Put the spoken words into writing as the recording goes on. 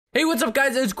Hey, what's up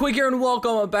guys, it's Quig here and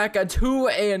welcome back to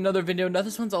another video. Now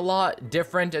this one's a lot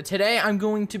different. Today I'm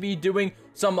going to be doing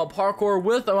some parkour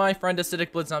with my friend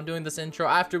Acidic Blitz. I'm doing this intro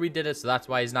after we did it, so that's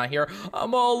why he's not here.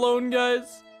 I'm all alone,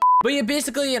 guys. But yeah,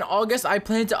 basically in August, I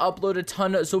plan to upload a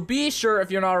ton, so be sure,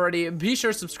 if you're not already, be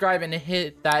sure to subscribe and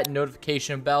hit that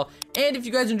notification bell. And if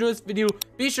you guys enjoy this video,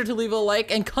 be sure to leave a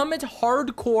like and comment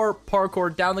hardcore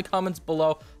parkour down in the comments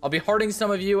below. I'll be hearting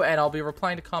some of you, and I'll be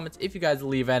replying to comments if you guys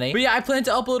leave any. But yeah, I plan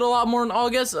to upload a lot more in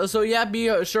August, so yeah,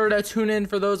 be sure to tune in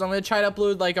for those. I'm going to try to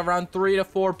upload like around 3 to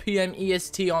 4 p.m.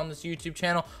 EST on this YouTube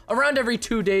channel, around every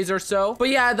 2 days or so. But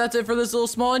yeah, that's it for this little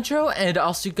small intro, and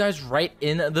I'll see you guys right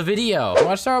in the video. I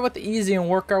want to start with the easy and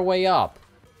work our way up.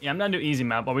 Yeah, I'm not doing easy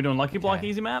map. Are we doing Lucky Block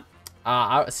easy map?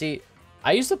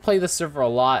 I used to play this server a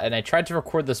lot, and I tried to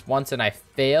record this once, and I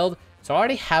failed. So I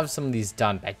already have some of these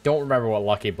done. I don't remember what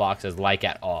Lucky Blocks is like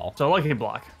at all. So Lucky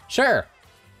Block. Sure.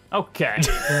 Okay.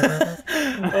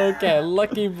 Okay,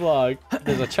 Lucky Block.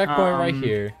 There's a checkpoint right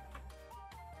here.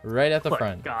 Right at the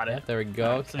front. Got it. Yep, there we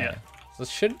go. Right, okay. So it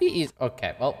should be easy.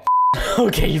 Okay, well.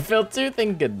 Okay, you failed too.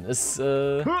 Thank goodness.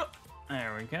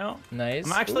 There we go. Nice.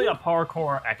 I'm actually a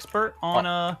parkour expert on,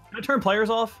 can I turn players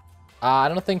off? I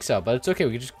don't think so, but it's okay.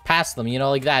 We can just pass them, you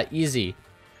know, like that. Easy.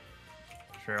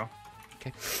 True.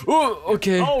 Okay. Oh,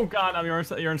 okay. Oh, God,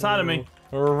 you're inside of me.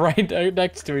 We're right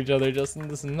next to each other, Justin.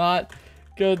 This is not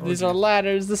good. These are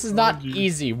ladders. This is not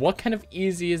easy. What kind of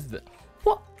easy is this?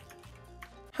 What?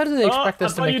 How did they expect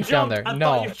us to make it down there?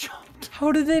 No.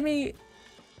 How did they make...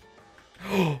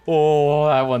 Oh,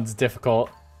 that one's difficult.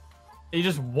 You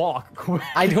just walk.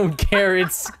 I don't care.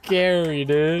 It's scary,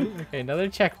 dude. Okay, another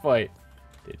checkpoint.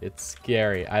 Dude, it's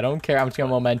scary. I don't care. I'm just gonna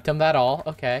momentum that all.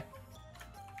 Okay.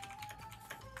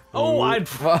 Oh,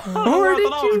 where did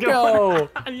you go?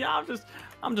 Yeah,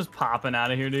 I'm just popping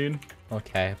out of here, dude.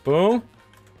 Okay, boom.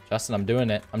 Justin, I'm doing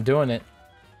it. I'm doing it.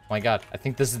 Oh my God, I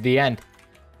think this is the end.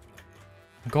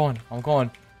 I'm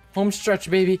going. Home stretch,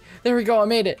 baby. There we go. I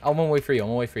made it. I'm gonna wait for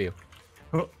you.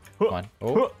 Come on.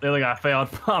 Oh. The other guy failed.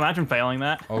 Imagine failing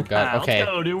that. Oh God. Okay.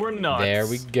 Let's go, dude. We're nuts. There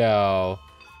we go.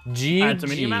 GG. It's a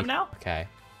mini map now. Okay.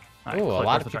 Right, Oh, a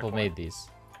lot of people made these.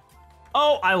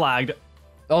 Oh, I lagged.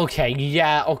 Okay,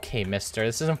 yeah, okay, mister.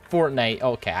 This isn't Fortnite.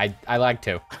 Okay, I lagged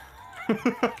too.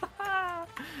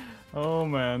 Oh,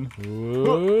 man.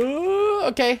 Ooh,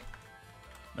 okay.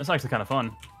 That's actually kind of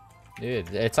fun.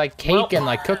 Dude, it's like cake and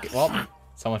like cookie. Well,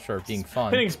 so much for being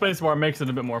fun. Hitting spacebar makes it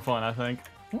a bit more fun, I think.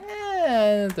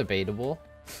 Debatable.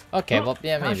 Okay, well,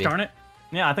 yeah, maybe. Gosh darn it.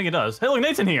 Yeah, I think it does. Hey, look,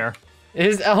 Nate's in here.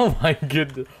 Oh my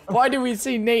goodness. Why do we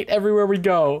see Nate everywhere we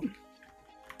go?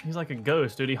 He's like a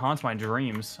ghost, dude. He haunts my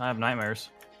dreams. I have nightmares.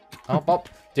 Oh,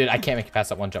 dude, I can't make it past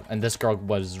that one jump. And this girl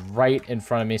was right in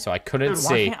front of me, so I couldn't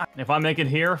see. If I make it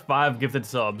here, 5 gifted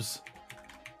subs.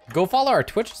 Go follow our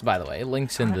Twitches, by the way.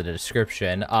 Links in the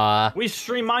description. We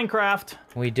stream Minecraft.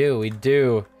 We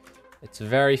do. It's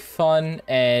very fun,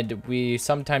 and we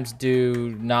sometimes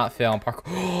do not fail on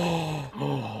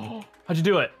parkour. How'd you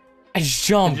do it? I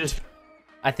jumped.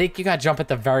 I think you got to jump at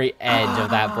the very edge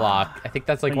of that block. I think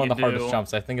that's like one of the hardest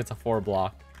jumps. I think it's a 4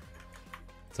 block.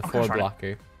 It's a 4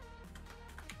 blocker.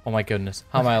 Oh my goodness.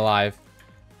 How am I alive?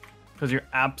 Because you're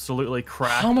absolutely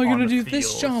crap. How am I going to do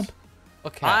this jump?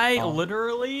 Okay. I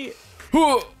literally...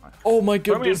 Oh my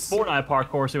goodness. Put me in Fortnite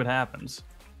parkour, see what happens.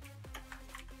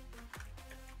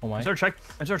 Oh my. Is there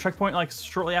a checkpoint like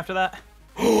shortly after that?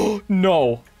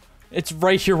 No. It's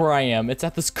right here where I am. It's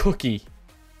at this cookie.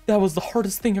 That was the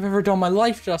hardest thing I've ever done in my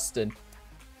life, Justin.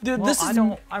 Dude, well, this is...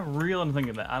 I really don't think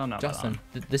of that. I don't know. Justin,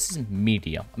 this is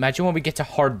medium. Imagine when we get to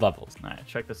hard levels. All right,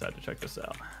 check this out.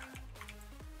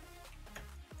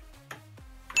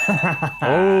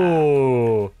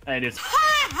 Oh. Hey, dude.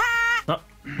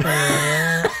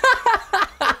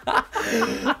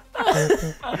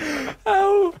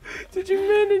 How did you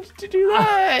manage to do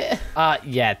that?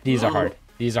 Yeah, these are hard.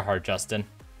 These are hard, Justin.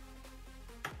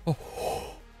 Oh.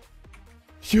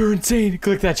 You're insane.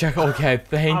 Click that check. Okay,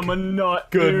 thank I'm a nut,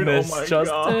 goodness, dude. Oh my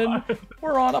Justin. God.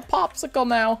 We're on a popsicle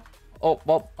now. Oh,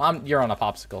 well, you're on a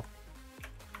popsicle.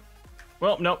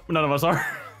 Well, nope, none of us are.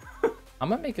 I'm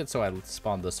gonna make it so I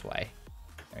spawn this way.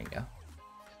 There you go.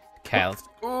 Okay, let's...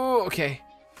 Oh, okay.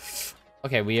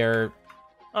 Okay, we are...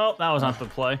 Oh, that was not the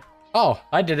play. Oh,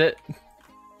 I did it.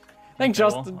 Thanks, Okay,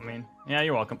 Justin. Well, I mean, yeah,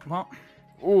 you're welcome. Well...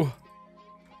 Ooh.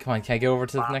 Come on, can I go over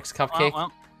to the next cupcake?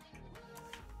 Well.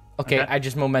 Okay, I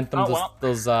just momentum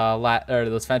those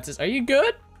fences. Are you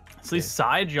good? It's these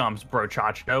side jumps, bro,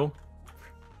 Chacho.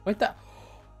 What the?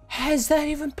 Is that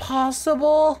even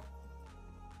possible?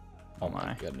 Oh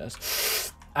my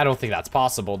goodness. I don't think that's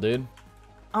possible, dude.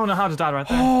 Oh no, how I just died right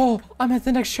there. Oh, I'm at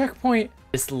the next checkpoint.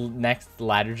 This next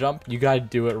ladder jump, you gotta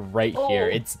do it right here.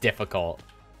 It's difficult.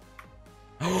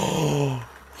 Oh,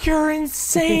 you're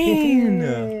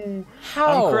insane.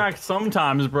 How? I'm cracked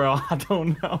sometimes, bro. I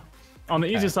don't know. On the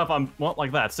easy stuff, I'm well,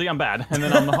 like that. See, I'm bad. And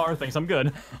then on the hard things, I'm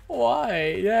good.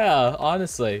 Why? Yeah,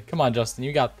 honestly. Come on, Justin,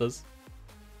 you got this.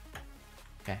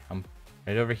 Okay, I'm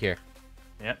right over here.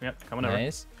 Yep, coming over.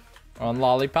 Nice. On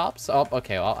lollipops. Oh,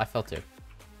 okay, well, I fell too.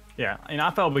 Yeah, and I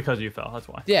fell because you fell, that's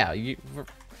why. Yeah, you...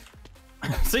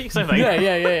 See, same thing.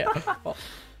 Yeah. Well,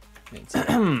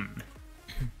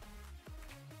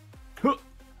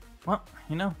 well,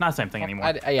 you know, not the same thing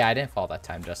anymore. yeah, I didn't fall that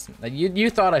time, Justin. You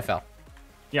thought I fell.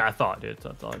 Yeah, I thought, dude.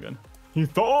 That's all good. You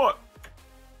thought?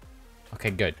 Okay,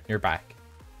 good. You're back.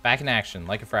 Back in action,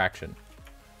 like a fraction.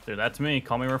 Dude, that's me.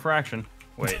 Call me Refraction.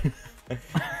 Wait.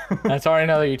 That's already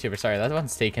another YouTuber. Sorry, that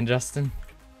one's taken, Justin.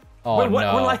 Oh, Wait, what,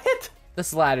 no. what did I hit?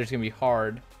 This ladder's gonna be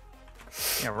hard.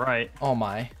 Yeah, right. Oh,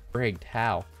 my. Rigged.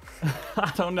 How?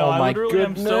 I don't know. Oh, my I literally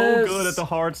am so goodness. good at the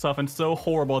hard stuff and so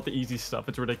horrible at the easy stuff.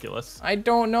 It's ridiculous. I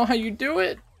don't know how you do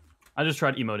it. I just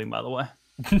tried emoting, by the way.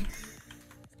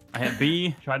 I hit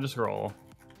B, tried to scroll.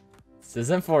 This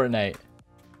isn't Fortnite.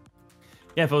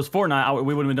 Yeah, if it was Fortnite,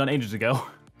 we would have been done ages ago.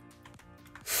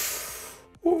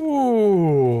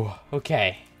 Ooh.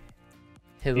 Okay.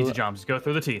 Easy jumps. Go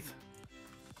through the teeth.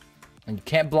 And you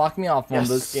can't block me off on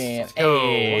this game. Let's go.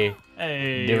 Hey.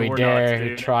 Hey, Do we we're dare nuts,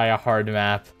 dude. try a hard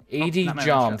map? 80 that map is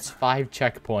jumps, shut. 5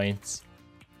 checkpoints.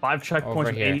 5 checkpoints Over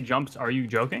with here. 80 jumps. Are you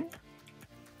joking?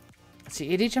 See,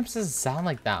 80 jumps doesn't sound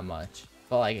like that much,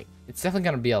 but like, it's definitely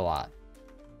gonna be a lot.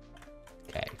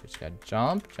 Okay, just gotta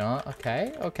jump.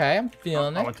 Okay, I'm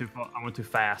feeling I it. went too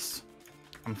fast.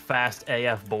 I'm fast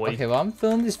AF, boy. Okay, well, I'm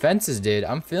feeling these fences, dude.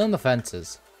 I'm feeling the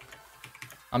fences.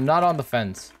 I'm not on the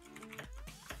fence.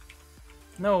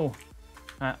 No.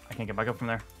 I can't get back up from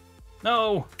there.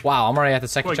 No. Wow, I'm already at the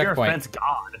second Boy, you're a checkpoint. fence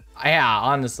god. Yeah,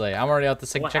 honestly, I'm already at the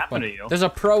second What happened checkpoint. to you? There's a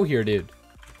pro here, dude.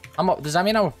 Does that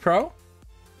mean I'm a pro?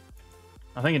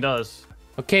 I think it does.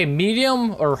 Okay,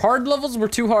 medium or hard levels were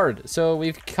too hard, so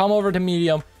we've come over to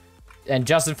medium, and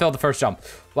Justin failed the first jump.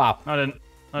 Wow. I didn't.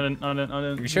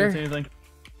 You sure? Didn't see anything.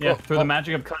 Yeah, Oh, through the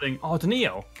magic of cutting. Oh, it's a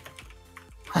Neo.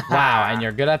 Wow, and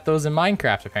you're good at those in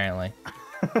Minecraft, apparently.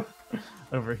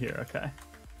 Over here, okay.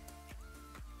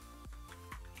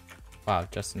 Wow,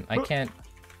 Justin, I can't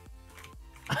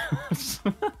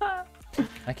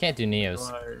do Neos.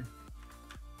 Do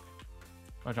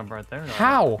I jump right there? No.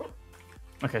 How?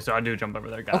 Okay, so I do jump over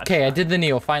there, gotcha. Okay, I did the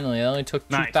Neo finally. It only took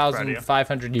Nice, proud of you.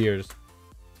 2,500 years.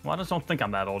 Well, I just don't think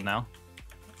I'm that old now.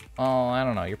 Oh, I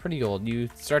don't know. You're pretty old. You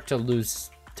start to lose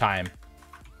time.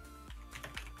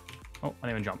 Oh, I didn't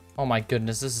even jump. Oh my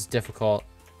goodness, this is difficult.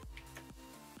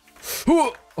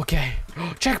 Ooh, okay,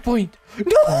 checkpoint.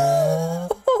 No!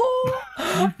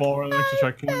 Fall right next to I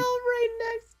checkpoint. fell right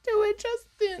next to it,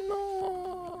 Justin.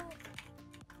 Oh.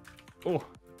 Oh.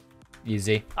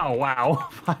 Easy. Oh, wow.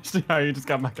 I see how you just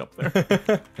got back up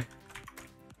there.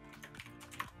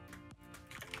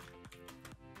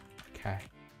 Okay.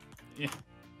 Yeah.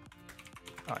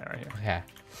 Oh, yeah, right here. Okay.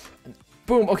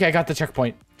 Boom. Okay, I got the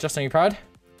checkpoint. Justin, are you proud?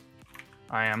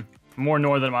 I am. More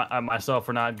northern myself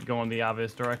for not going the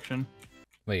obvious direction.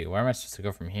 Wait, where am I supposed to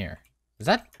go from here? Is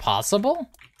that possible?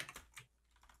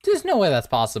 There's no way that's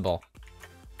possible.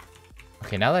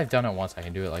 Okay, now that I've done it once, I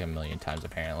can do it like a million times,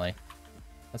 apparently.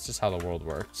 That's just how the world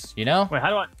works, you know? Wait, how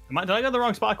do did I go the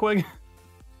wrong spot, Quig?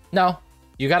 No.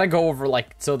 You gotta go over,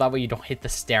 like, so that way you don't hit the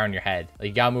stair on your head. Like,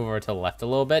 you gotta move over to the left a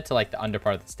little bit to, like, the under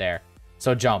part of the stair.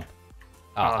 So jump.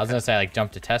 Oh, okay. I was gonna say, like,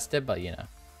 jump to test it, but, you know.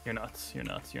 You're nuts. You're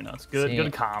nuts. You're nuts. Good, See,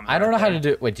 good comment. I don't know right how there. to do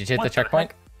it. Wait, did you hit What the the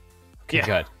checkpoint? Okay, Yeah.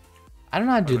 good. I don't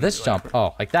know how to do gonna this do it. jump.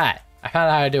 Oh, like that. I found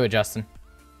out how to do it, Justin.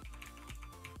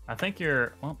 I think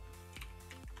you're, well.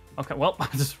 Okay, well, I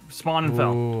just spawned and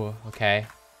fell. Ooh, okay.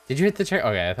 Did you hit the check?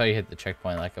 Okay, I thought you hit the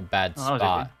checkpoint like a bad Oh, that was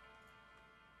spot.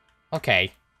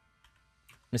 Okay.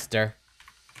 Mister.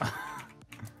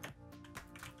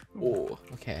 Ooh,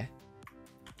 okay.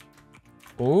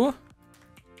 Ooh.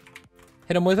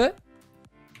 Hit him with it.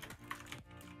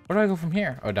 Where do I go from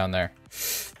here? Oh, down there.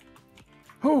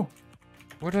 Oh,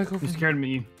 Where do I go you from scared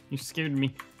me. You scared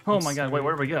me. Oh my god, wait,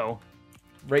 where do we go?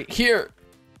 Right here.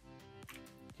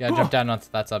 Yeah, jump down onto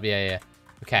that sub. Yeah.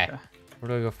 Okay. Okay. Where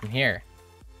do I go from here?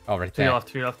 Oh, right To your there. left,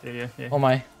 to your left. Yeah. Oh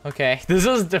my. Okay. This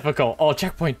is difficult. Oh,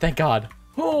 checkpoint. Thank God.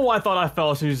 Oh, I thought I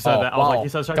fell as soon as you said that. I was like, you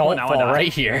said checkpoint, Don't now fall I died.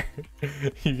 right here.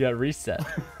 You got reset.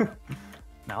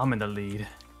 Now I'm in the lead.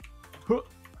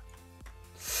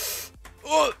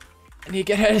 Oh, I need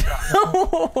to get ahead.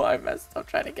 Oh, I messed up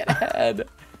trying to get ahead.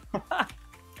 That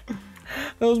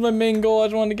was my main goal. I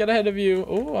just wanted to get ahead of you.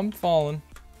 Oh, I'm falling.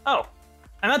 Oh,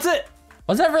 and that's it.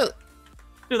 Was that really?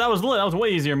 Dude, that was lit. That was way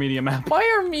easier medium map. Why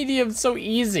are mediums so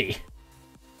easy?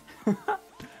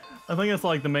 I think it's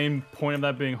like the main point of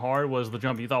that being hard was the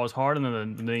jump you thought was hard, and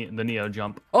then the Neo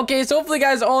jump. Okay, so hopefully you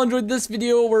guys all enjoyed this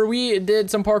video where we did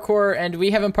some parkour, and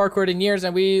we haven't parkoured in years,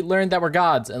 and we learned that we're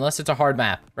gods, unless it's a hard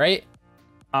map, right?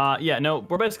 Yeah, no,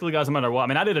 we're basically guys no matter what. I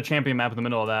mean, I did a champion map in the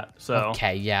middle of that, so.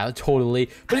 Okay, yeah, totally.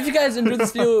 But if you guys enjoyed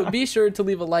this video, be sure to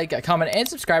leave a like, a comment, and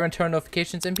subscribe and turn on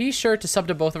notifications, and be sure to sub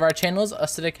to both of our channels.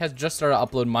 Acidic has just started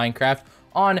uploading Minecraft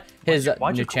on his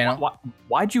new channel.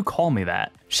 Why'd you call me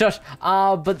that? Shush.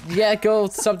 But yeah, go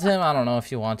sub to him. I don't know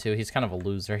if you want to. He's kind of a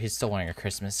loser. He's still wearing a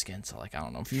Christmas skin, so like I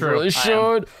don't know if you really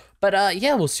should. But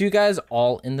yeah, we'll see you guys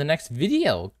all in the next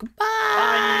video. Goodbye.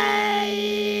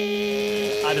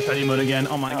 I just had emote again.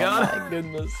 Oh my god. Oh my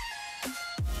goodness.